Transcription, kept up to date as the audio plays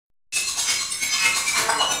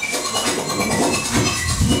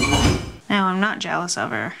No, I'm not jealous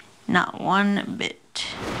of her. Not one bit.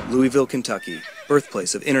 Louisville, Kentucky,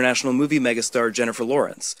 birthplace of international movie megastar Jennifer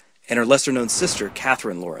Lawrence and her lesser-known sister,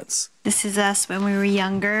 Kathryn Lawrence. This is us when we were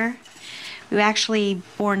younger. We were actually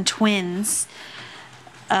born twins,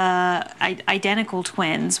 identical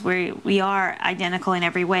twins. We are identical in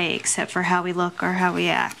every way except for how we look or how we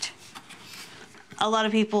act. A lot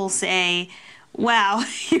of people say, wow,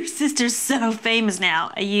 your sister's so famous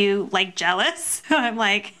now. Are you, like, jealous? I'm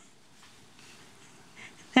like,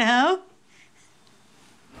 no.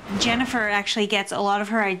 Jennifer actually gets a lot of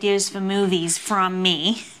her ideas for movies from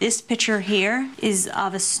me. This picture here is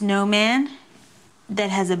of a snowman that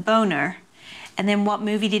has a boner. And then what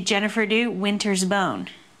movie did Jennifer do? Winter's Bone.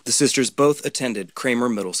 The sisters both attended Kramer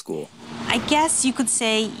Middle School. I guess you could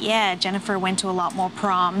say, yeah, Jennifer went to a lot more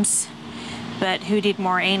proms, but who did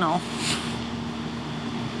more anal?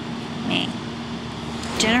 Me.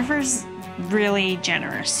 Jennifer's really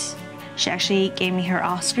generous. She actually gave me her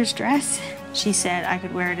Oscars dress. She said I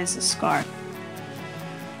could wear it as a scarf.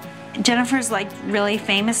 Jennifer's like really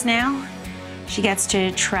famous now. She gets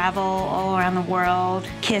to travel all around the world,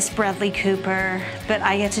 kiss Bradley Cooper, but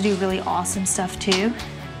I get to do really awesome stuff too.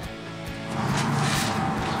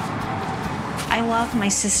 I love my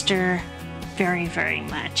sister very, very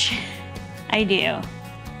much. I do.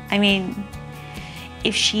 I mean,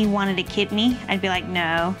 if she wanted a kidney, I'd be like,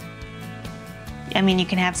 no. I mean, you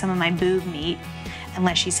can have some of my boob meat,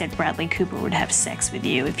 unless she said Bradley Cooper would have sex with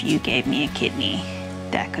you if you gave me a kidney.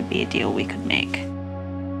 That could be a deal we could make.